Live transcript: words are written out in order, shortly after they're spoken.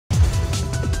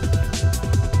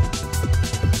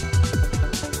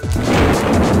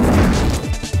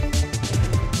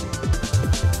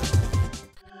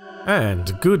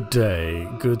And good day,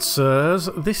 good sirs,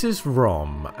 this is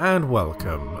Rom, and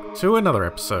welcome to another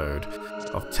episode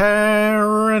of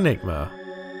Terranigma.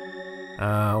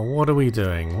 What are we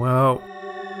doing? Well,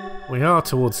 we are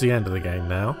towards the end of the game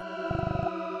now.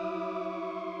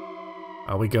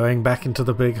 Are we going back into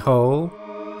the big hole?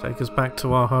 Take us back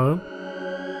to our home?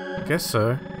 I guess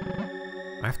so.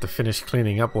 I have to finish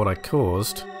cleaning up what I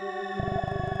caused.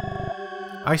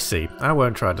 I see, I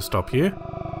won't try to stop you.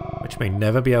 Which may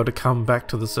never be able to come back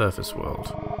to the surface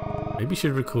world. Maybe you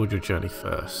should record your journey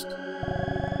first.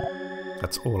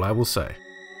 That's all I will say.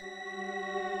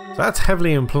 So that's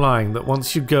heavily implying that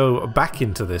once you go back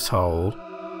into this hole,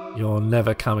 you're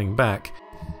never coming back.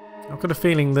 I've got a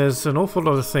feeling there's an awful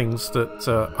lot of things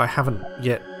that I haven't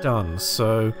yet done,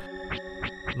 so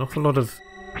an awful lot of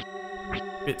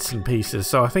bits and pieces.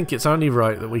 So I think it's only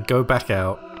right that we go back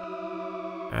out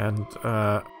and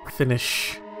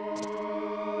finish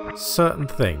certain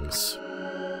things.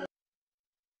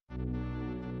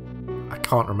 I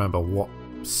can't remember what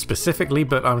specifically,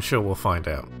 but I'm sure we'll find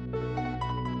out.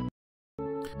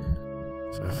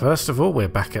 So first of all, we're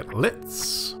back at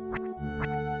Litz.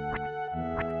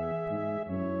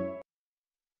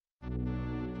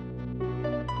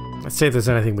 Let's see if there's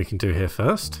anything we can do here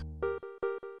first.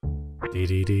 Dee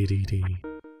dee dee dee dee.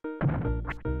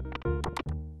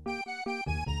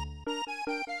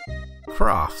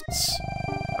 Crafts.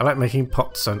 I like making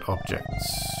pots and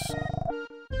objects.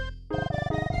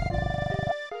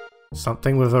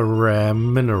 Something with a rare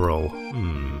mineral.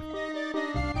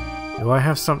 Do I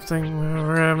have something with a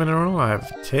rare mineral? I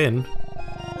have tin.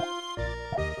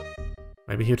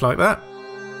 Maybe he'd like that?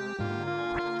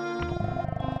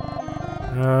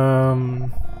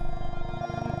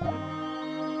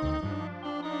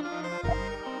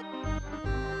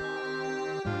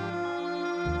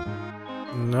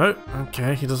 No,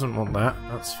 okay, he doesn't want that.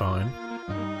 That's fine.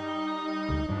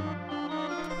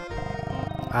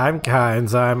 I'm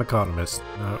Kynes, I'm economist.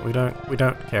 No, we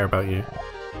don't care about you.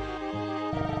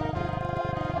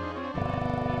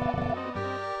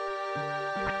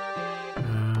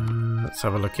 Let's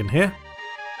have a look in here.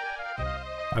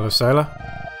 Hello, sailor.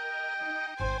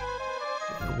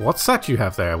 What's that you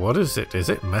have there? What is it? Is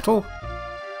it metal?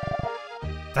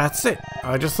 That's it.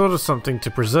 I just thought of something to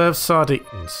preserve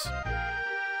sardines.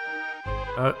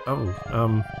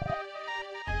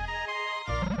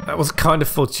 That was kind of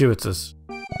fortuitous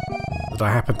that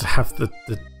I happened to have the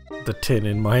tin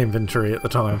in my inventory at the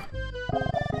time.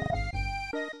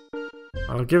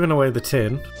 I've given away the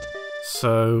tin,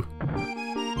 so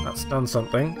that's done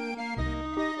something.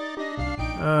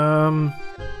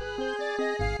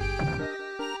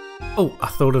 Oh, I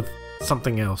thought of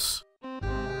something else.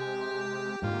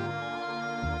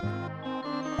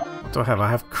 What do I have? I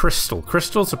have crystal.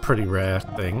 Crystal's a pretty rare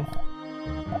thing.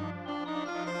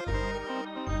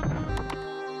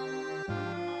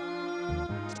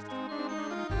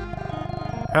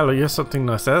 Hello, you're something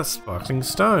nice there. Sparkling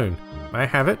stone. May I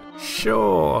have it?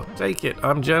 Sure, take it.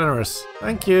 I'm generous.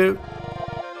 Thank you.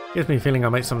 Gives me a feeling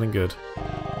I'll make something good.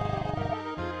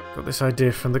 Got this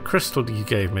idea from the crystal you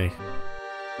gave me.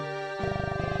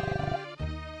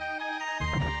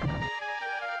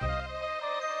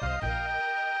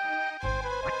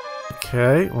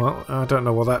 Okay, well, I don't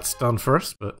know what that's done for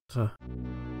us, but...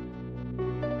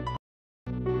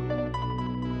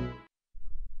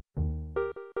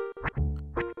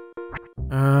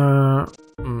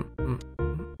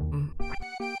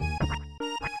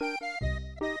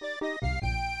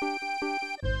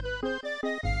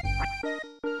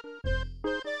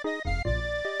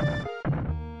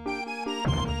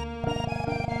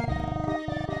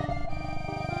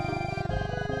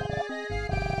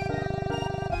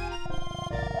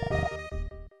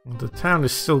 The town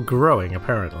is still growing,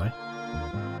 apparently.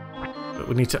 But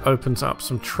we need to open up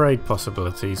some trade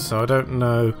possibilities, so I don't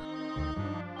know...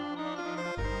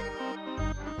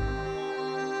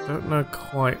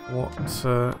 quite what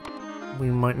we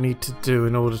might need to do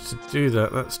in order to do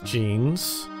that. That's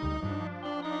jeans.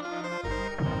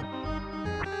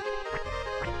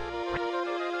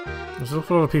 There's an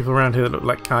awful lot of people around here that look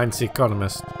like Kynes the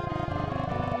economist.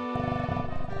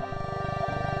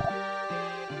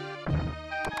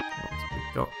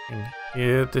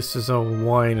 Here, this is a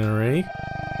winery.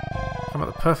 Come at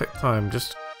the perfect time,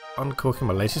 just uncorking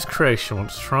my latest creation.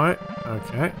 Want to try it?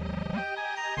 Okay.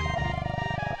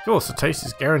 Of course, the taste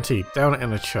is guaranteed. Down it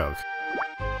in a chug.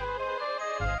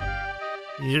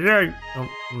 Yeah!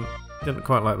 Didn't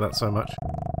quite like that so much.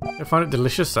 I find it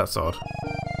delicious, that's odd.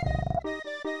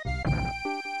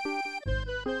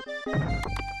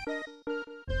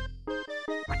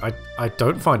 I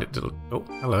don't find it oh,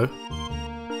 hello.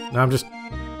 Now I'm just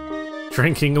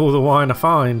drinking all the wine I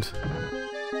find.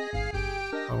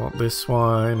 I want this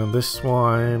wine and this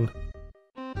wine.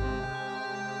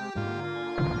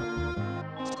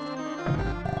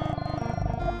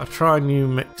 I'll try a new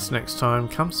mix next time.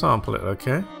 Come sample it,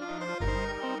 okay?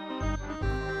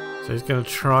 So he's going to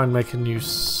try and make a new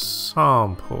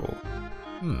sample.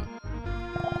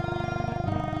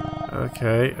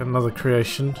 Okay, another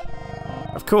creation.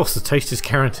 Of course, the taste is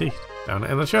guaranteed. Down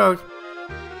it in the jug.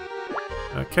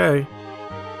 Okay.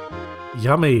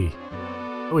 Yummy.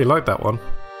 Oh, we liked that one.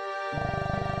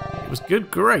 It was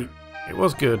good, great. It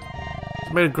was good.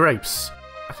 It's made of grapes.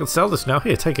 I can sell this now.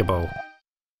 Here, take a bowl.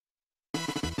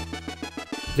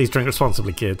 Please drink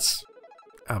responsibly, kids.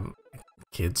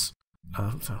 Kids.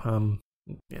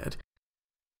 Yeah.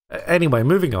 Anyway,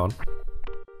 moving on.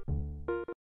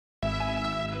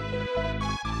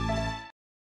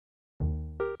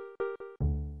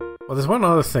 Well, there's one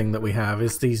other thing that we have,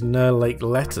 is these Nur Lake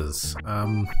letters.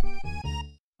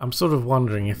 I'm sort of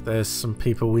wondering if there's some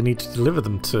people we need to deliver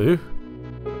them to.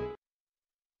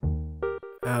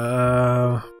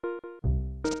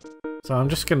 So I'm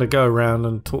just going to go around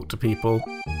and talk to people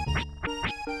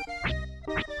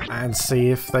and see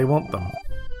if they want them.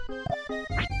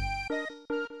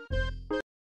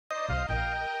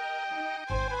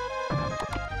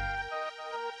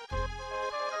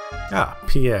 Ah,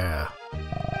 Pierre.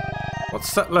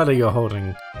 What's that letter you're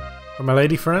holding? From a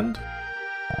lady friend?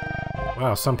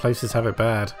 Wow, some places have it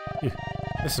bad.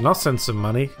 Listen, I'll send some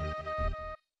money.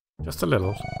 Just a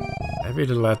little. Every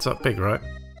little adds up big, right?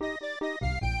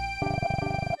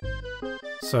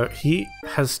 So he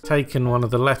has taken one of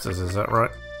the letters, is that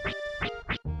right?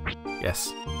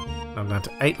 Yes. I'm down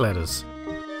to 8 letters.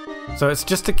 So it's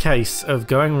just a case of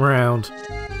going around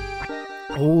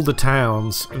all the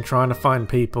towns and trying to find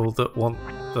people that want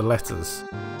the letters.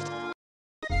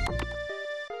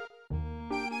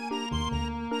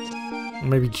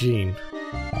 Maybe Jean.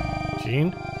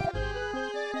 Jean?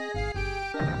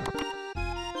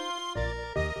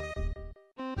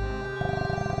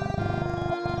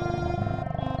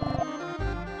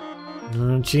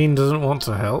 Jean doesn't want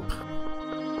to help.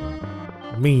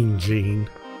 Mean Jean.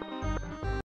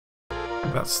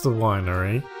 That's the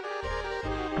winery.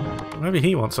 Maybe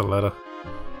he wants a letter.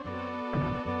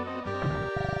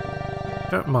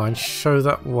 Don't mind, show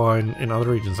that wine in other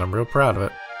regions. I'm real proud of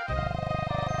it.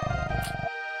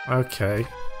 Okay.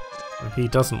 He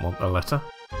doesn't want a letter.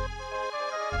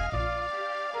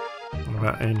 What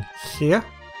about in here?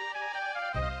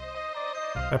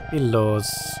 Happy laws.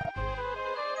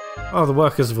 Oh, the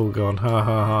workers have all gone. Ha ha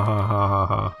ha ha ha ha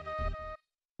ha.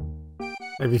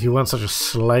 Maybe if you weren't such a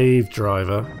slave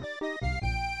driver.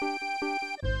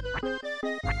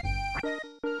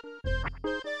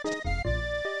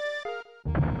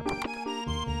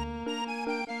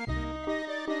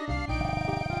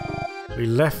 We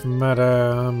left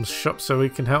Madame's shop so we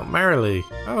can help merrily.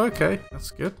 Oh, okay.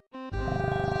 That's good.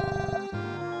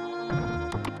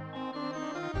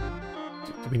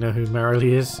 Do we know who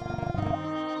Merrily is?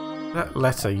 That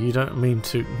letter, you don't mean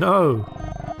to... No!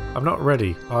 I'm not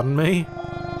ready. Pardon me?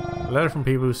 A letter from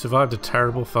people who survived a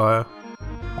terrible fire.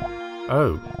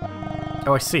 Oh.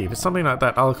 Oh, I see. If it's something like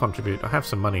that, I'll contribute. I have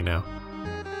some money now.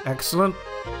 Excellent.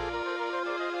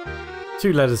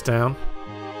 2 letters down.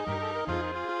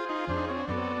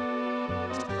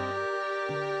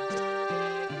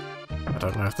 I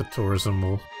don't know if the tourism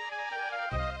will...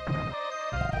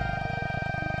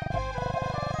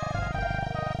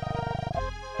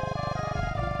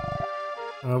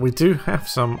 we do have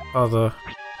some other...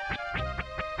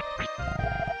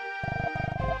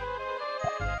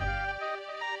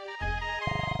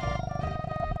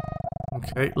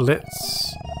 Okay,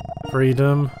 Litz,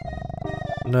 Freedom,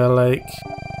 Nur Lake,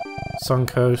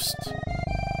 Suncoast.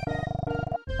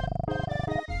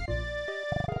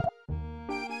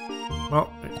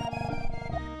 Well...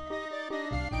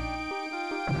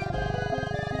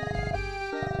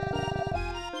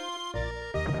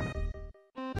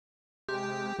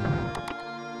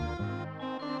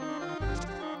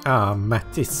 Ah,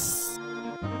 Matisse.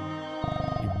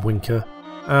 You winker.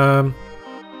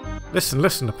 Listen,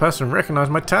 the person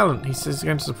recognised my talent. He says he's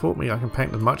going to support me. I can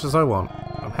paint as much as I want.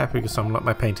 I'm happy because someone like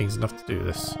my paintings enough to do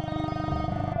this.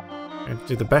 I'm going to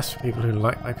do the best for people who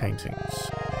like my paintings.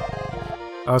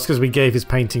 Oh, it's because we gave his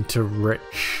painting to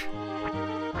Rich.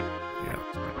 Yeah.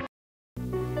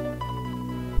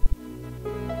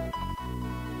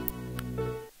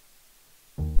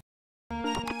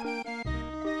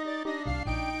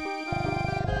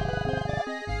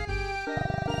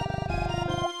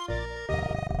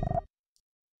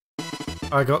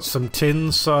 I got some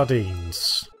tin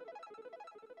sardines.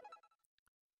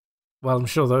 Well, I'm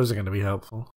sure those are going to be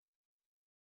helpful.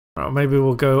 Right, maybe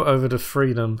we'll go over to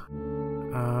Freedom.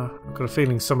 I've got a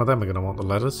feeling some of them are going to want the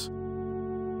letters.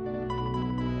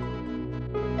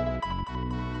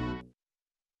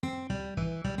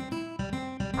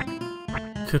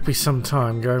 Could be some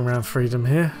time going around Freedom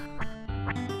here.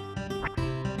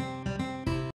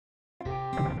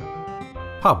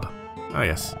 Pub. Oh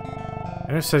yes.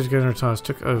 Area says going to retire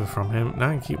took over from him.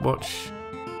 Now you can keep watch.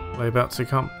 Lay about so you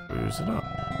can't booze it up.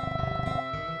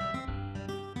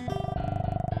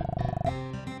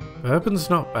 Bourbon's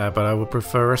not bad, but I would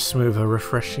prefer a smoother,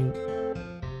 refreshing...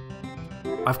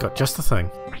 I've got just the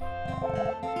thing.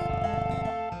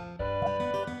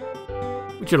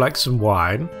 Would you like some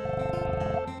wine?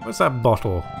 Where's that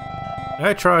bottle?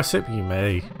 May I try a sip? You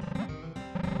may.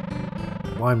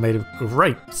 Wine made of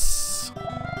grapes.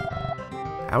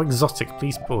 How exotic.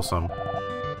 Please pour some.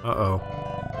 Uh-oh.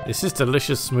 This is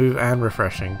delicious, smooth, and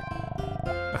refreshing.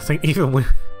 I think even we...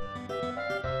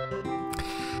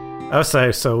 Oh,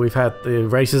 so we've had the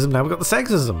racism, now we've got the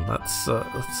sexism. That's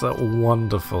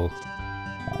wonderful.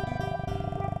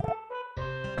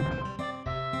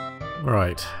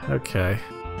 Right, okay.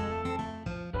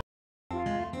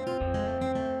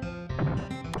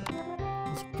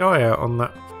 Let's go out on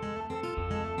that.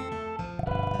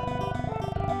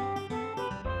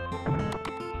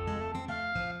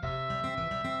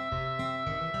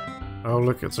 Oh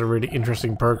look, it's a really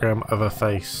interesting program of a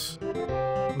face.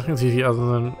 Nothing to see other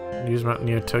than news about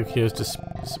near Tokyo's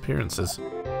disappearances.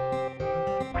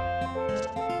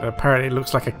 Apparently it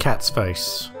looks like a cat's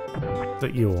face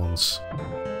that yawns.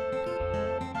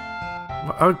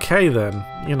 Okay then,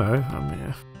 you know,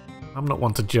 I'm not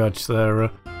one to judge their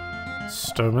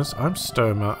stomas. I'm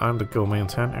Stoma, I'm the gourmet in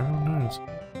town, everyone knows.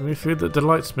 Give me food that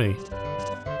delights me.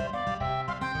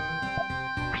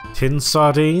 Tin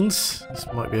sardines? This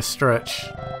might be a stretch.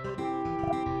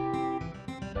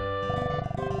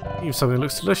 Give something that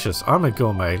looks delicious. I'm a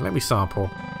gourmet, let me sample.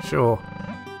 Sure.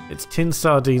 It's tinned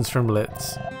sardines from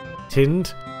Litz.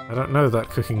 Tinned? I don't know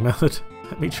that cooking method.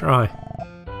 Let me try.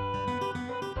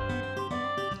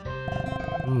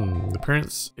 The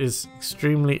appearance is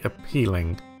extremely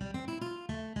appealing.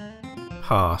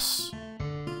 Pass.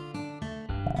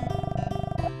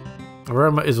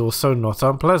 Aroma is also not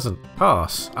unpleasant.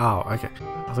 Pass. Oh, okay.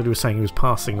 I thought he was saying he was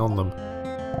passing on them.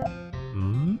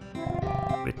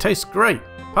 It tastes great.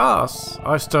 Pass.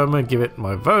 I Stoma give it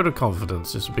my vote of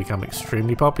confidence. This will become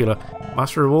extremely popular.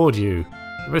 Must reward you.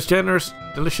 The most generous,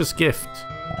 delicious gift.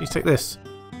 Please take this.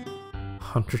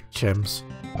 100 gems.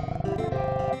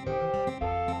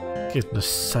 Goodness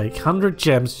sake, 100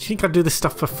 gems. Do you think I'd do this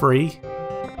stuff for free?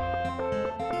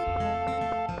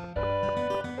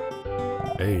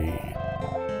 Hey.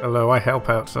 Hello, I help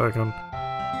out so I can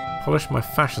polish my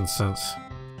fashion sense.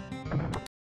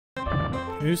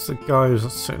 Who's the guy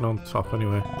who's sitting on top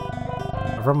anyway?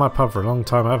 I've run my pub for a long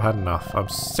time, I've had enough. I'm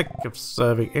sick of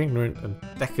serving ignorant and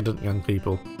decadent young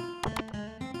people.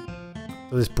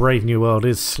 So this brave new world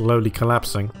is slowly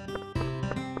collapsing.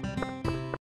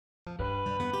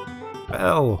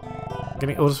 Bell! I'm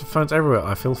getting orders for phones everywhere,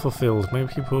 I feel fulfilled.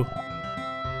 Maybe people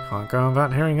can't go on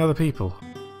without hearing other people.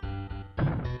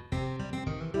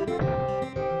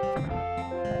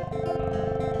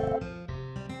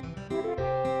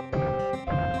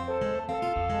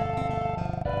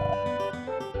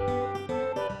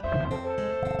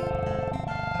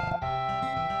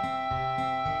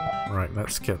 Right,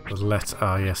 let's get the letter.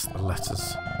 Ah, yes, the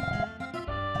letters.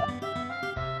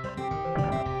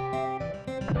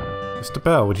 Mr.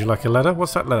 Bell, would you like a letter?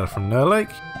 What's that letter from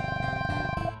Nerlake?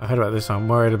 I heard about this. I'm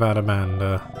worried about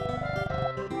Amanda.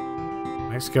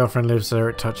 My ex-girlfriend lives there.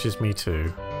 It touches me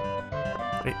too.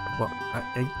 Wait, what?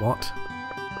 What?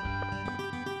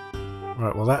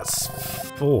 Right, well that's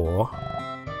 4.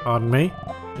 Pardon me?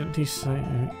 Didn't he say...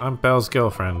 I'm Bell's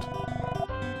girlfriend.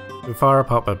 We far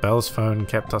apart, but Bell's phone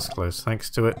kept us close. Thanks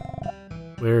to it,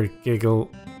 we're giggle...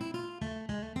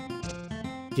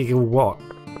 Giggle what?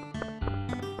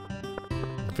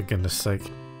 For goodness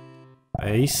sake.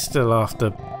 He's still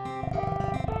after...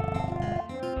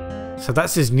 So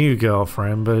that's his new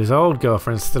girlfriend, but his old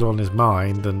girlfriend's still on his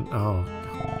mind, and... Oh,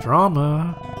 God,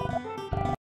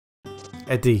 drama!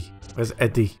 Eddie. Where's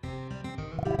Eddie?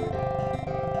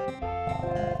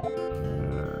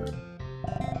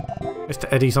 Mr.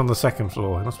 Eddie's on the 2nd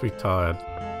floor. He must be tired.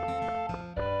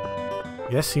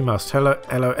 Yes, he must. Hello,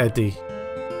 Eddie.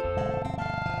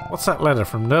 What's that letter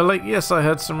from Nerlake? Yes, I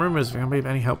heard some rumours. If I can be of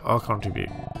any help, I'll contribute.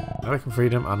 Nerlake and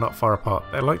Freedom are not far apart.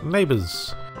 They're like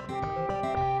neighbours.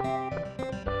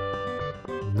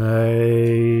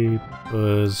 Neighbours.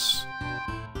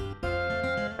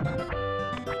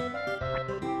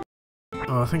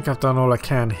 I think I've done all I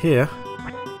can here.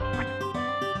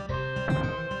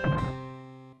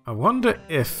 I wonder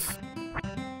if...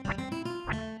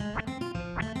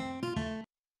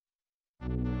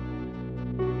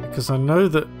 Because I know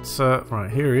that...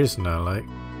 right, here is no lake.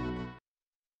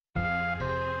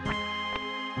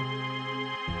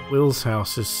 Will's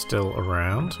house is still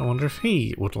around. I wonder if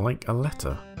he would like a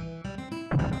letter.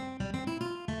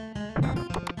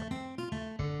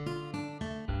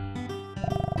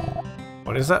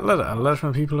 What is that letter? A letter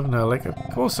from the people of No Lake. Of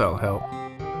course I'll help.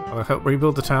 I'll help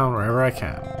rebuild the town wherever I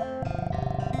can.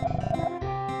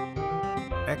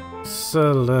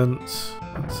 Excellent.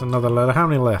 That's another letter. How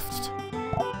many left?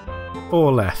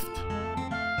 4 left.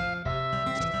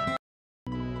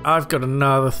 I've got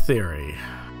another theory.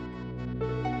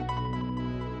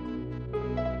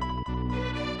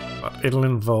 But it'll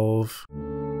involve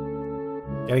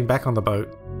getting back on the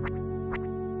boat.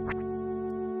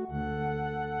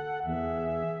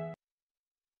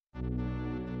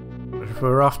 But if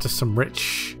we're after some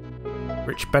rich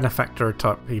benefactor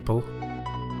type people,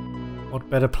 what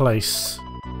better place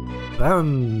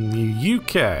than the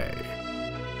UK?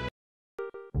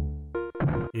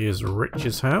 Here's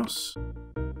Rich's house.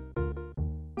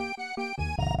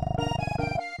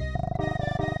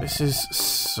 This is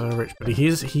so rich, but he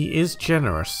is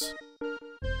generous.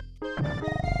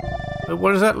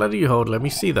 What is that letter you hold? Let me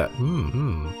see that.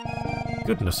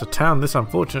 Goodness, a town this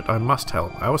unfortunate I must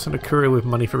help. I will send a courier with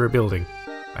money for rebuilding.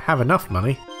 I have enough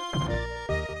money.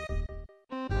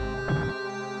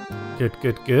 Good,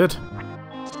 good, good.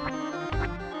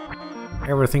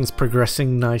 Everything's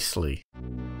progressing nicely.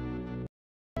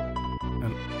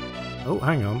 And, oh,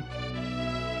 hang on.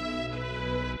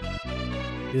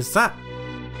 Is that...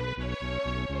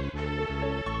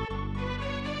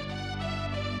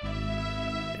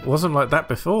 It wasn't like that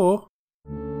before.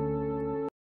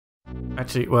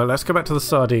 Actually, well, let's go back to the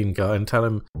sardine guy and tell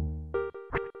him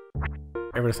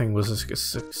everything was a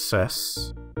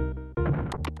success.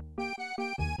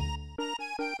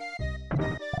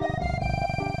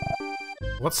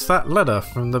 What's that letter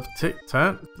from the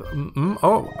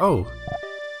oh.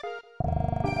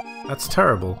 That's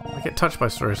terrible. I get touched by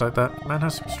stories like that. Man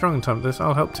has to be strong in time for this.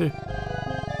 I'll help too.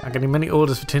 I'm getting many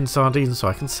orders for tin sardines so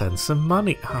I can send some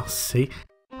money. Oh, see?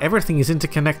 Everything is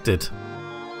interconnected.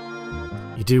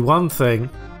 You do one thing,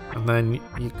 and then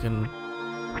you can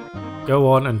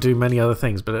go on and do many other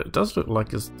things, but it does look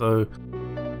like as though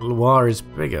Loire is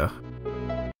bigger.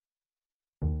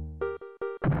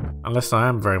 Unless I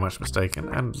am very much mistaken,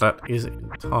 and that is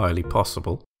entirely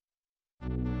possible.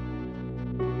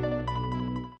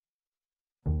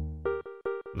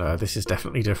 No, this is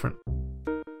definitely different.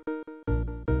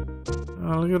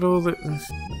 Oh, look at all the...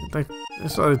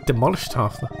 It's like they demolished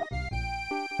half the...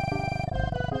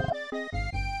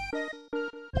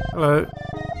 Hello.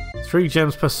 3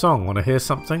 gems per song. Want to hear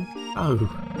something? Oh.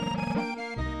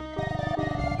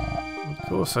 Of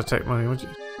course I take money, would you?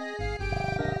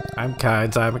 I'm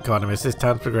kind, I'm economist. This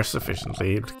town's progressed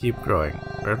sufficiently to keep growing.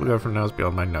 Where we go from now is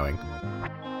beyond my knowing.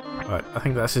 Right, I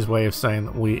think that's his way of saying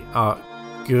that we are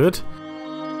good.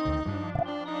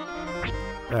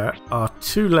 There are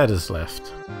 2 letters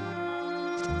left.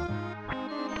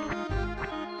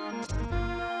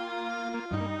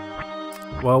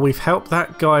 Well, we've helped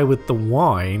that guy with the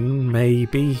wine.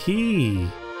 Maybe he...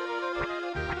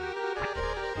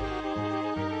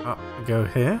 Up we go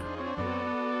here.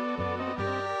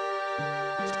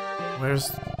 Where's...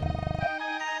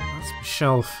 That's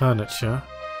Michelle Furniture.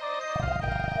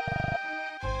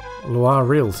 Loire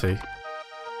Realty.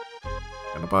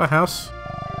 Gonna buy a house?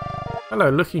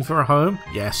 Hello, looking for a home?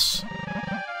 Yes.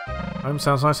 Home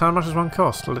sounds nice. How much does one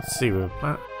cost? Let's see.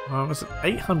 Was it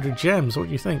 800 gems? What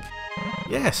do you think?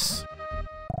 Yes!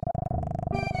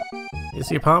 Here's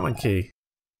the apartment key.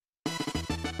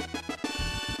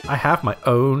 I have my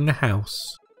own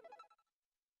house.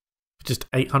 Just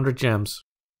 800 gems.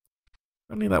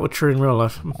 Only that were true in real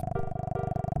life.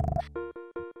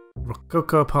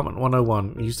 Rococo Apartment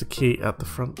 101. Use the key at the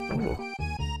front door.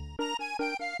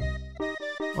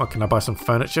 Oh, can I buy some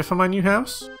furniture for my new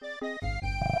house?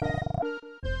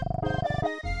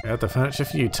 I have the furniture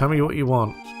for you. Tell me what you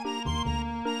want.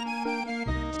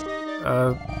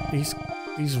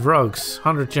 These rugs.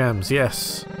 100 gems,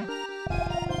 yes.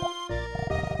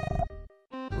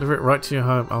 Deliver it right to your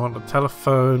home. I want a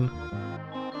telephone.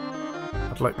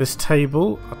 I'd like this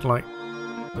table. I'd like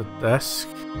the desk.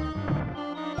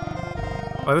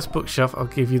 By this bookshelf, I'll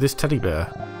give you this teddy bear.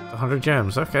 100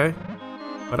 gems, okay.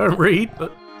 I don't read,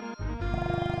 but...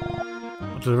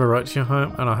 I'll deliver right to your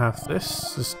home, and I'll have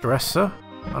this dresser.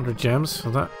 100 gems for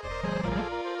that.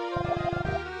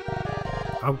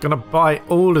 I'm gonna buy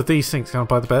all of these things. Can I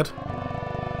buy the bed?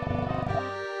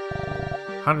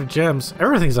 100 gems.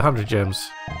 Everything's 100 gems.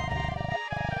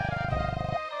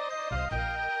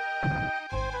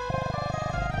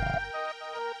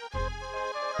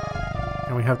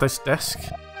 Can we have this desk?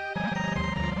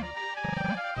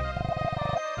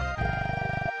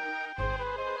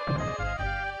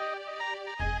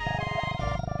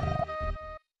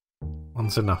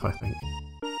 One's enough, I think.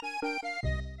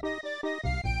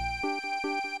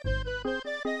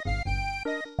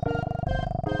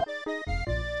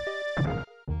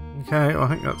 Okay, well, I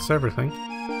think that's everything.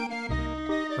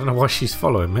 I don't know why she's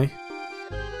following me.